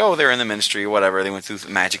something like, oh, they're in the ministry or whatever. They went through the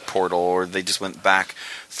magic portal, or they just went back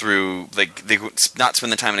through. Like they would not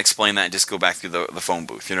spend the time and explain that, and just go back through the phone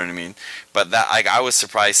booth. You know what I mean? But that, like, I was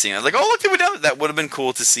surprised seeing. I was like, oh, look, they went down. That would have been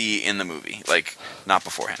cool to see in the movie, like not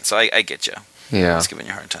beforehand. So I get you. yeah. Just giving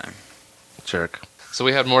you a hard time. Jerk. So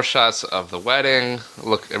we had more shots of the wedding.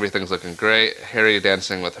 Look, everything's looking great. Harry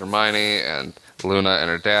dancing with Hermione, and Luna and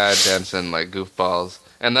her dad dancing like goofballs.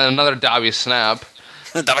 And then another Dobby snap.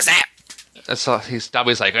 That was that.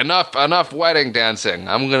 Dobby's like, enough wedding dancing.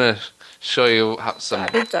 I'm gonna show you how some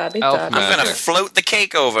Dobby, elf Dobby. I'm gonna magic. float the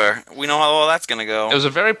cake over. We know how well that's gonna go. It was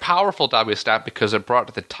a very powerful Dobby snap because it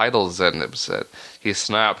brought the titles in. It said he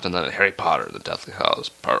snapped, and then Harry Potter, the Deathly Hallows,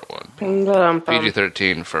 Part 1.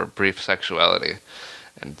 PG-13 for brief sexuality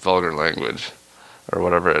and vulgar language, or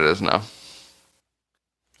whatever it is now.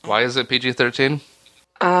 Why is it PG-13?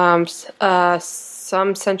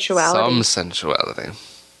 Some sensuality. Some sensuality.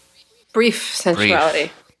 Brief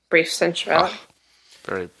sensuality. Brief sensuality.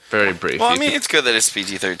 Very, very brief. Well, I mean, it's good that it's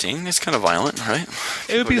PG-13. It's kind of violent, right?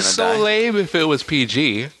 it would be gonna so die. lame if it was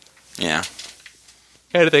PG. Yeah.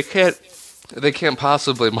 And they can't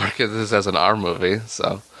possibly market this as an R movie.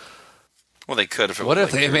 So Well, they could if it what was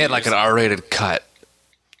if they made like an R-rated cut?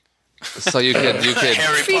 So you could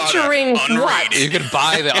Harry Featuring Potter, what? you could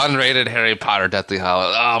buy the unrated Harry Potter Deathly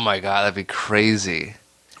Hallows. Oh my god, that'd be crazy.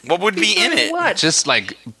 What would be in it? What? Just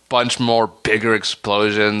like bunch more bigger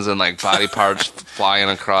explosions and like body parts flying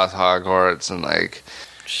across Hogwarts and like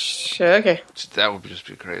Sure, okay. that would just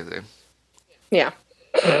be crazy. Yeah.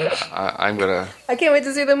 I'm gonna. I can't wait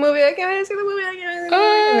to see the movie. I can't wait to see the movie. I can't wait to see the movie.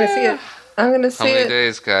 I'm gonna see it. I'm gonna see How many it.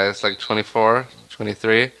 days, guys? Like 24,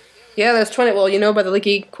 23. Yeah, there's 20. Well, you know by the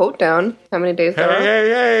leaky quote down how many days there are.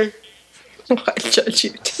 hey. I judge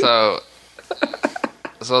you.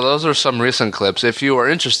 So those are some recent clips. If you are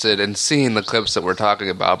interested in seeing the clips that we're talking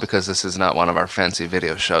about, because this is not one of our fancy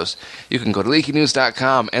video shows, you can go to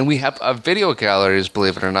leakynews.com, and we have a video galleries,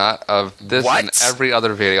 believe it or not, of this What? and every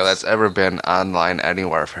other video that's ever been online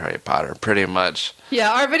anywhere for Harry Potter, pretty much.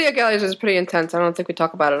 Yeah, our video galleries is pretty intense. I don't think we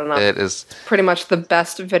talk about it enough. It is Pretty much the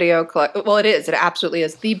best video collection. Well, it is. It absolutely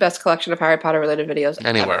is the best collection of Harry Potter related videos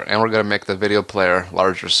anywhere. And we're going to make the video player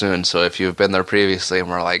larger soon, so if you've been there previously and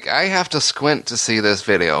we're like, I have to squint to see this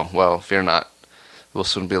video, well, fear not. We'll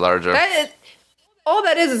soon be larger. All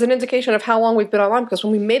that is an indication of how long we've been online, because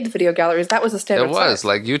when we made the video galleries, that was the standard It was size.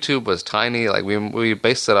 like YouTube was tiny. Like we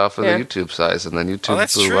based it off of Yeah. the YouTube size, and then YouTube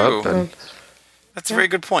that's blew true. up. And That's a very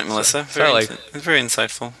good point, Melissa. Very, like- very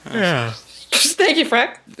insightful. Yeah. Thank you,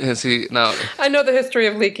 Frank. and see now I know the history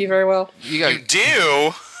of Leaky very well. you got, You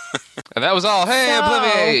do? and that was all. Hey, So-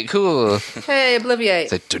 Obliviate, cool. Hey, Obliviate.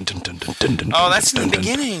 It's like, dun, dun, dun, dun, dun, dun, Oh, that's in dun, the dun.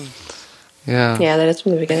 beginning. Yeah. Yeah, that is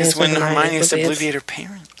from the beginning. It's when That's Hermione has to Obliviate. obliviate her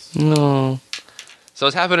parents. No. So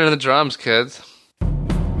what's happening in the drums, kids?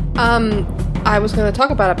 I was going to talk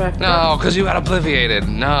about it, but I forgot. No, because you got obliviated.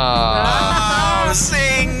 No. Oh,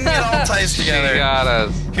 sing! It all ties She together. got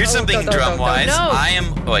us. Here's something don't, drum-wise. no. I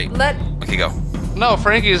am... Wait. Let Okay, go. No,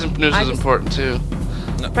 Frankie's news I is just- important too.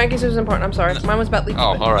 Frankie's was important. I'm sorry. Mine was about Leaky.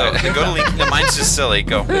 Oh, but all right. Then go to Leaky. No, mine's just silly.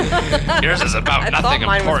 Go. Yours is about I nothing thought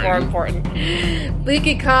mine important. was more important.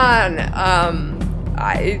 LeakyCon.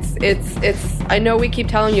 I know we keep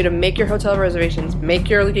telling you to make your hotel reservations, make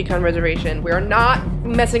your LeakyCon reservation. We are not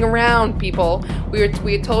messing around, people. We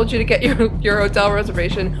had told you to get your hotel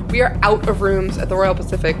reservation. We are out of rooms at the Royal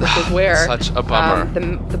Pacific, which is where Such a bummer.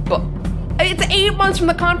 It's 8 months from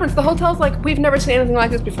the conference. The hotel's like, we've never seen anything like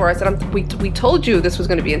this before. I said, we told you this was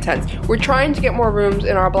going to be intense. We're trying to get more rooms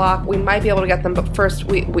in our block. We might be able to get them, but first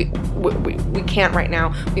we can't right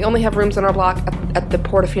now. We only have rooms in our block at the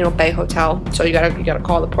Portofino Bay Hotel. So you gotta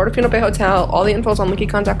call the Portofino Bay Hotel. All the info's on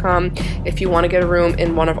LeakyCon.com if you want to get a room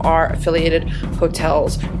in one of our affiliated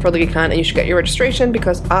hotels for LeakyCon, and you should get your registration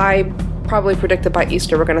because I probably predicted by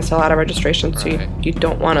Easter we're going to sell out of registration, so you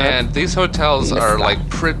don't want to. And these hotels are like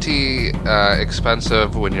pretty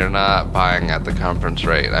expensive when you're not buying at the conference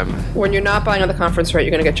rate. When you're not buying at the conference rate,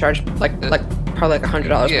 you're going to get charged like probably like $100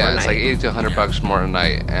 more a night. Yeah, it's like $80 to $100 more a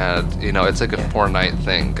night, and it's like a 4-night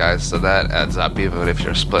thing, guys. So that adds up even if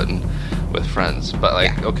you're splitting with friends.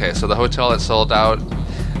 But okay, so the hotel that's sold out.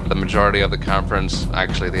 The majority of the conference,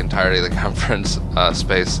 actually the entirety of the conference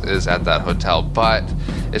space is at that hotel, but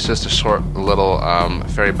it's just a short little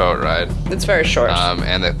ferry boat ride. It's very short.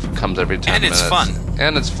 And it comes every 10 minutes.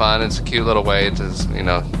 And it's fun. It's a cute little way to,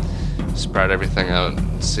 spread everything out,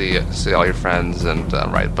 see all your friends and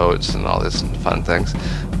ride boats and all this fun things.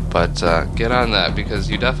 But get on that because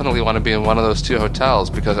you definitely want to be in one of those 2 hotels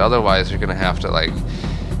because otherwise you're going to have to,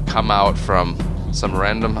 come out from some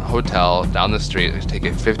random hotel down the street. It take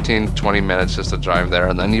you 15-20 minutes just to drive there,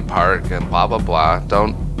 and then you park and blah blah blah.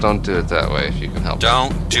 Don't do it that way if you can help.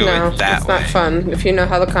 Don't do it that way. It's not fun. If you know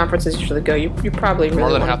how the conferences usually go, you probably really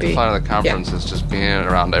more than want half to be. the fun of the conference is just being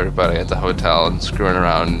around everybody at the hotel and screwing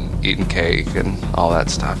around, and eating cake and all that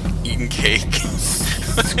stuff. Eating cake.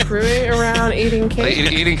 Screwing around, eating cake.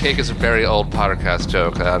 Eating cake is a very old podcast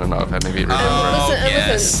joke. I don't know if any of you remember.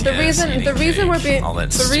 Listen.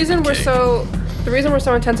 The reason we're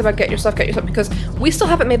so intense about get yourself because we still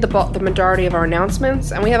haven't made the majority of our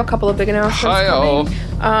announcements, and we have a couple of big announcements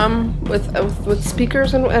coming with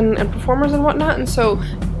speakers and performers and whatnot, and so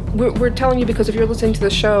we're telling you because if you're listening to the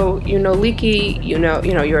show, Leaky,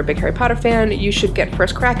 you're a big Harry Potter fan, you should get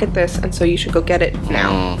first crack at this, and so you should go get it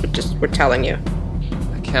now. We're telling you.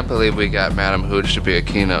 I can't believe we got Madam Hooch to be a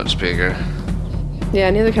keynote speaker. Yeah,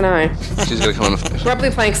 neither can I. She's gonna come on. Grubbly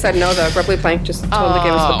Plank said no, though. Grubbly Plank just totally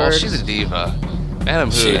gave us the bird. She's a diva. Madam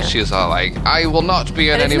Hooch, she's all like, I will not be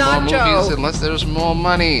in any more movies unless there's more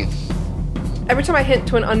money. Every time I hint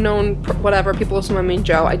to an unknown whatever, people assume I mean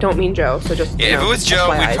Joe. I don't mean Joe, so just if it was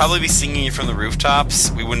Joe, we'd probably be singing it from the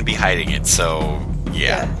rooftops. We wouldn't be hiding it, so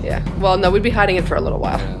yeah. Well, no, we'd be hiding it for a little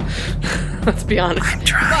while. Yeah. Let's be honest. I'm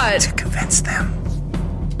trying to convince them.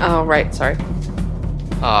 Oh, right. Sorry.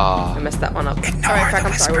 I messed that one up. All right, Frank,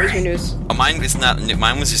 I'm sorry. Where's your news? Oh, mine was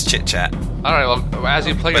just chit chat. All right, well, as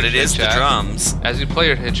you play your chit chat, but it is the drums. As you play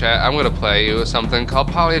your chit chat, I'm going to play you something called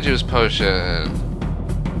Polyjuice Potion.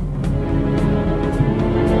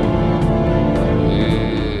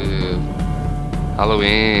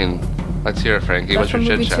 Halloween. Let's hear it, Frankie. What's your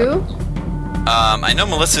chit chat? I know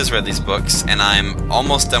Melissa's read these books, and I'm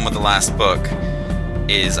almost done with the last book.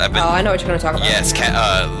 I know what you're going to talk about. Yes,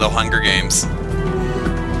 The Hunger Games.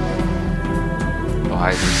 Why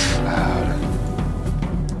is it so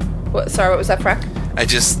loud? Sorry, what was that, Freck?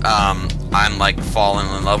 I'm like falling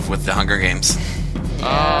in love with The Hunger Games.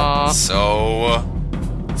 So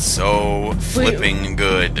flipping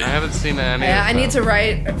good. I haven't seen any. Yeah, I need to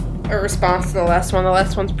write a response to the last one. The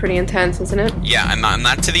last one's pretty intense, isn't it? Yeah, I'm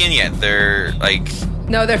not to the end yet. They're like.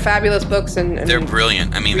 No, they're fabulous books, and they're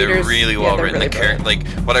brilliant. I mean, they're really well written. Really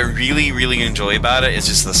what I really, really enjoy about it is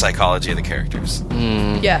just the psychology of the characters.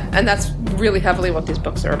 Yeah, and that's really heavily what these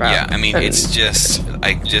books are about. Yeah, I mean, it's just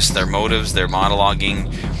their motives, their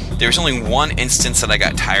monologuing. There was only one instance that I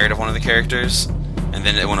got tired of one of the characters, and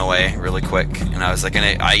then it went away really quick. And I was like,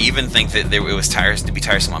 I even think that it was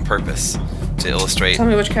tiresome on purpose to illustrate. Tell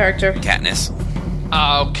me which character. Katniss.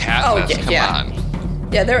 Oh, Katniss! Come on.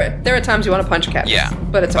 Yeah, there are times you want to punch Katniss. Yeah,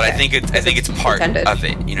 but it's okay. But I think it's part intended. of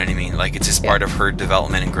it. You know what I mean? Like it's just part of her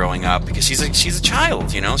development and growing up because she's a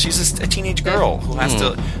child. She's a teenage girl who has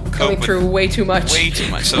to cope going through way too much. Way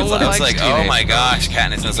too much. So I was like, oh my gosh,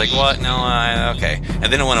 Katniss. And I was like, what? No, okay.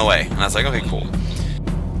 And then it went away, and I was like, okay, cool.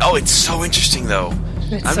 Oh, it's so interesting though.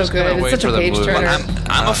 It's so good. It's such a page turner.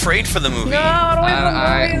 I'm afraid for the movie. No, I don't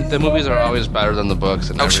want the movie. The movies are always better than the books.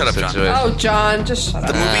 Shut up, John. Oh, John, just shut up.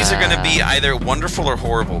 The movies are going to be either wonderful or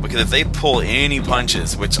horrible because if they pull any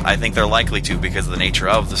punches, which I think they're likely to because of the nature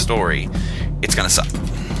of the story, it's going to suck.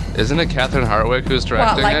 Isn't it Catherine Hardwicke who's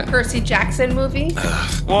directing it? Percy Jackson movie?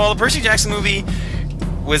 Well, the Percy Jackson movie,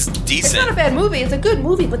 was It's decent. not a bad movie. It's a good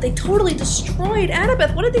movie, but they totally destroyed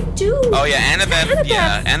Annabeth. What did they do? Oh yeah, Annabeth.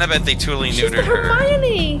 Yeah, Annabeth. They totally She's the neutered her.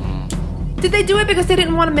 Hermione. Did they do it because they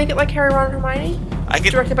didn't want to make it like Harry, Ron, and Hermione?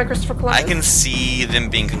 Directed by Christopher Columbus. I can see them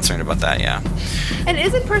being concerned about that. Yeah. And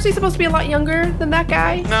isn't Percy supposed to be a lot younger than that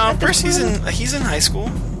guy? No, at this Percy's point? he's in high school,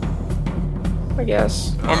 I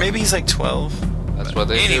guess. or maybe he's like 12. That's what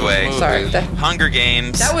they Anyway. do with Sorry. movies. Hunger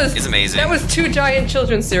Games is amazing. That was 2 giant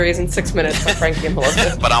children's series in 6 minutes by Frankie and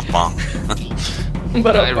Melissa. But I'm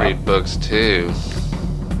But I read books too.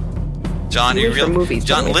 John, You you read for really movies,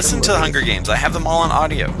 John, don't read listen for to the movies. Hunger Games. I have them all on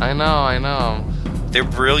audio. I know. They're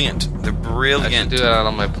brilliant. They're I should brilliant. do that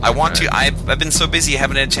on my. I want to. I've been so busy, I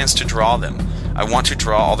haven't had a chance to draw them. I want to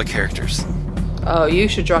draw all the characters. Oh, you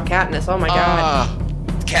should draw Katniss. Oh my god.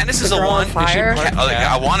 Katniss is The the girl on one. fire?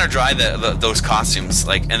 I want to draw those costumes.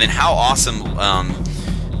 Like, and then how awesome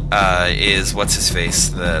is what's his face,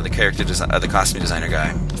 the character the costume designer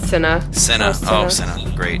guy. Cinna. Cinna. Oh,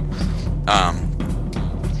 Cinna. Great.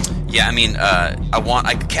 Yeah, I mean,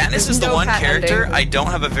 Katniss is the no one Kat character ending. I don't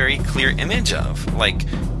have a very clear image of. Like,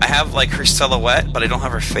 I have like her silhouette, but I don't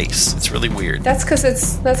have her face. It's really weird. That's because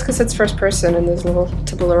it's first person and there's a little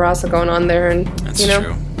tabula rasa going on there, and That's you know.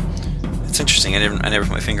 true. It's interesting. I never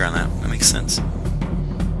put my finger on that. That makes sense.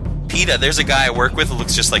 PETA. There's a guy I work with who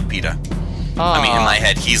looks just like PETA. I mean, in my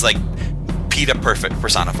head, he's like PETA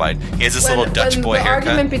personified. He has this little Dutch boy the haircut.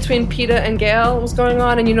 argument between PETA and Gale was going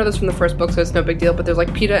on, and you know this from the first book, so it's no big deal. But there's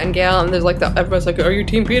like PETA and Gale, and there's like everyone's like, "Are you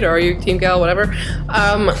Team PETA? Are you Team Gale? Whatever."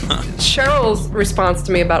 Cheryl's response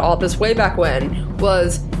to me about all this way back when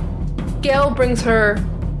was, Gale brings her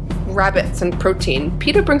rabbits and protein.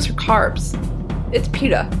 PETA brings her carbs. It's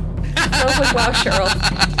PETA. I was like, wow,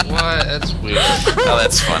 Cheryl. What? That's weird. Oh,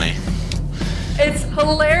 that's funny. It's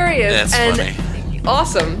hilarious That's and funny.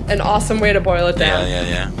 awesome. An awesome way to boil it down.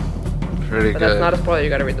 Yeah. Pretty But good. that's not a spoiler. You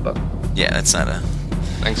got to read the book. Yeah, that's not a.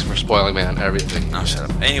 Thanks for spoiling me on everything. No, shut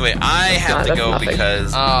up. Anyway, I have to that's go nothing.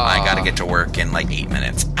 because I gotta get to work in like 8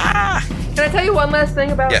 minutes. Can I tell you one last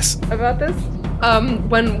thing about Yes. about this?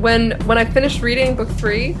 When I finished reading book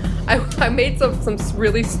 3, I made some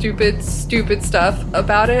really stupid stuff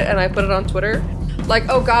about it, and I put it on Twitter. Like,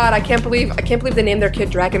 oh God, I can't believe they named their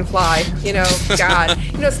kid Dragonfly. You know, God,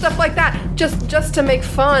 stuff like that. Just to make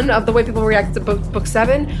fun of the way people react to book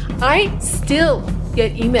 7. I still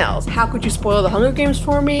get emails. How could you spoil the Hunger Games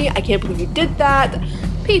for me? I can't believe you did that.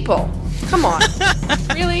 People, come on,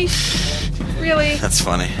 really? That's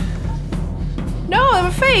funny. No, they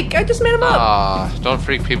were fake. I just made them up. Don't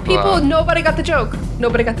freak people out. Nobody got the joke.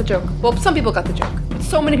 Well, some people got the joke, but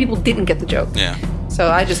so many people didn't get the joke. Yeah. So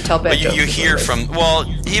I just tell bad But jokes. you hear is what it is. from, well,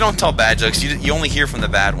 you don't tell bad jokes. You only hear from the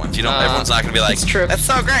bad ones. You don't. Everyone's not going to be like, It's true. that's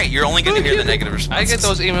so great. You're only going to hear the negative I responses. get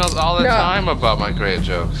those emails all the No. time about my great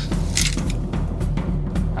jokes.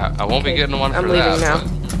 I won't be getting one for I'm leaving that.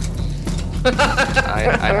 but I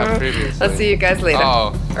have previously. Let's see you guys later. Oh,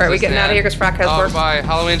 All right, we is getting this out of here the because Frack has end? work. Bye.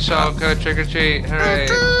 Halloween show. Go trick or treat. Hooray.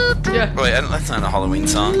 Yeah. Wait, that's not a Halloween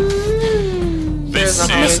song. There's This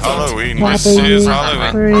a is Halloween Halloween. This is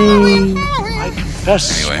Halloween.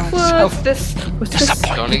 Anyway, What's this?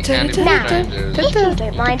 Don't eat candy for strangers. If you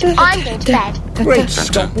don't mind, I'm going to bed. Great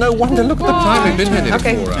Scott, no wonder. Look at the time. We've been here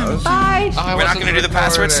Okay. 4 hours. Bye. Oh, I We're not wasn't gonna do the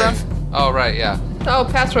password recording. stuff? Oh, right, yeah. Oh,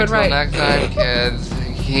 password Until right. next time, kids,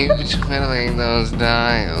 keep twiddling those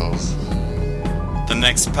dials. the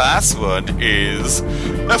next password is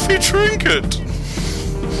Effie Trinket.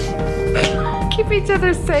 Keep each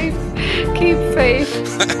other safe. Keep faith.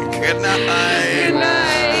 Good night. Good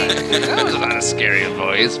night. That was not a scary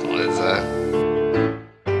voice, Melissa.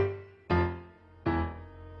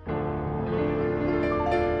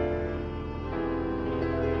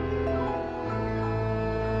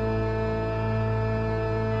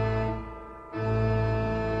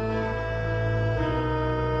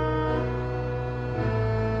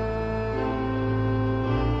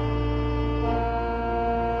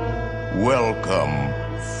 Welcome,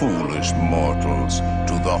 foolish mortals,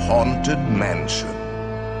 to the Haunted Mansion.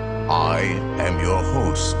 I am your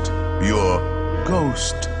host, your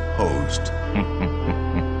ghost host.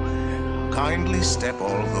 Kindly step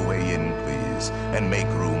all the way in, please, and make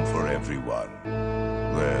room for everyone.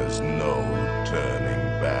 There's no turning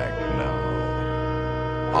back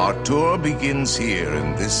now. Our tour begins here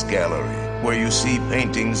in this gallery, where you see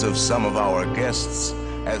paintings of some of our guests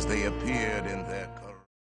as they appeared in their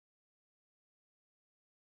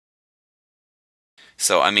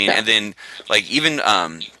So I mean, and then like even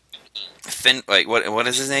Finn, like what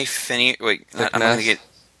is his name? Finny. Wait, I'm gonna get.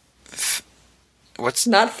 What's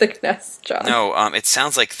Not thickness, John. no? It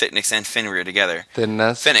sounds like Thickness and Fenrir together.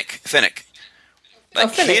 Thinness. Finnick.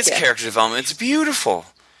 Like Finnick, his yeah. character development is beautiful.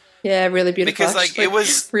 Yeah, really beautiful. Because like actually. it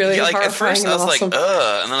was really like at horrifying first and I was awesome. like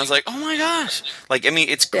and then I was like, oh my gosh, like I mean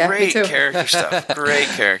it's Yeah, me great too. character stuff, great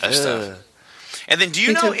character stuff. And then do you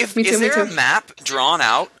Me know too, if me too, is me there a too. map drawn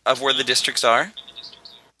out of where the districts are?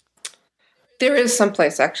 There is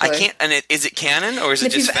someplace actually. I can't. And is it canon or is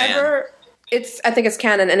And it just fan? I think it's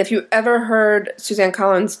canon. And if you ever heard Suzanne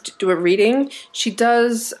Collins do a reading, she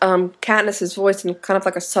does Katniss's voice in kind of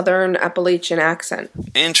like a Southern Appalachian accent.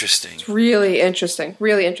 Interesting. It's really interesting.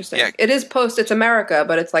 Really interesting. Yeah. It is it's America,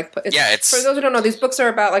 but it's like It's for those who don't know, these books are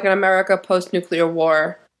about like an America post-nuclear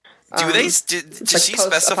war. Does like she specify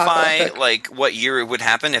post-apocalyptic. like what year it would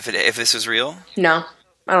happen if this was real? No,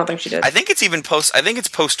 I don't think she did. I think it's even post. I think it's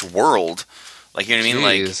post world. Like you know what I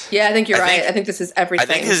mean? Like Yeah, I think you're I right. think- I think this is everything.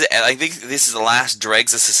 I think this is the last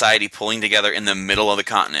dregs of society pulling together in the middle of the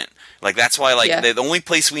continent. Like that's why like Yeah. the only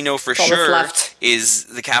place we know for That's all that's sure left. is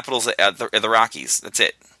the capitals at the Rockies. That's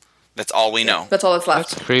it. That's all we know. That's all that's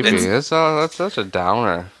left. That's creepy. That's such a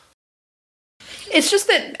downer. It's just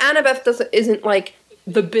that Annabeth isn't like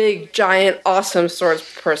the big, giant, awesome swords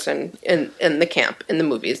person in the camp in the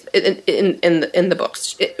movies in the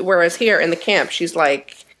books. Whereas here in the camp, she's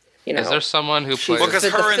like, you know, Is there someone who plays? Well, because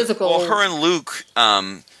the physical- her and Luke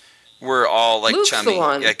were all like Luke's the chummy.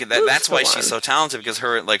 one. Yeah, Luke's that's why the she's one. so talented because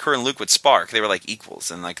her and Luke would spark. They were like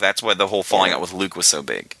equals, and like that's why the whole falling out with Luke was so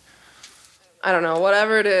big. I don't know,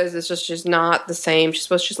 whatever it is, it's just she's not the same. She's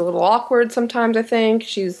a little awkward sometimes. I think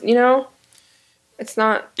she's, you know, it's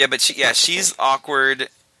not. Yeah, but she's awkward.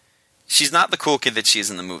 She's not the cool kid that she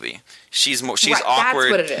is in the movie. She's Right, that's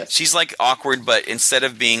awkward. what it is. She's like awkward, but instead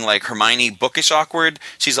of being like Hermione bookish awkward,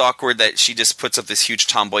 she's awkward that she just puts up this huge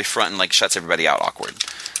tomboy front and like shuts everybody out awkward.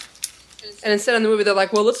 And instead in the movie, they're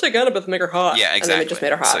like, well, let's take Annabeth and make her hot. Yeah, And then they exactly. just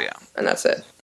made her hot. So, yeah. And that's it.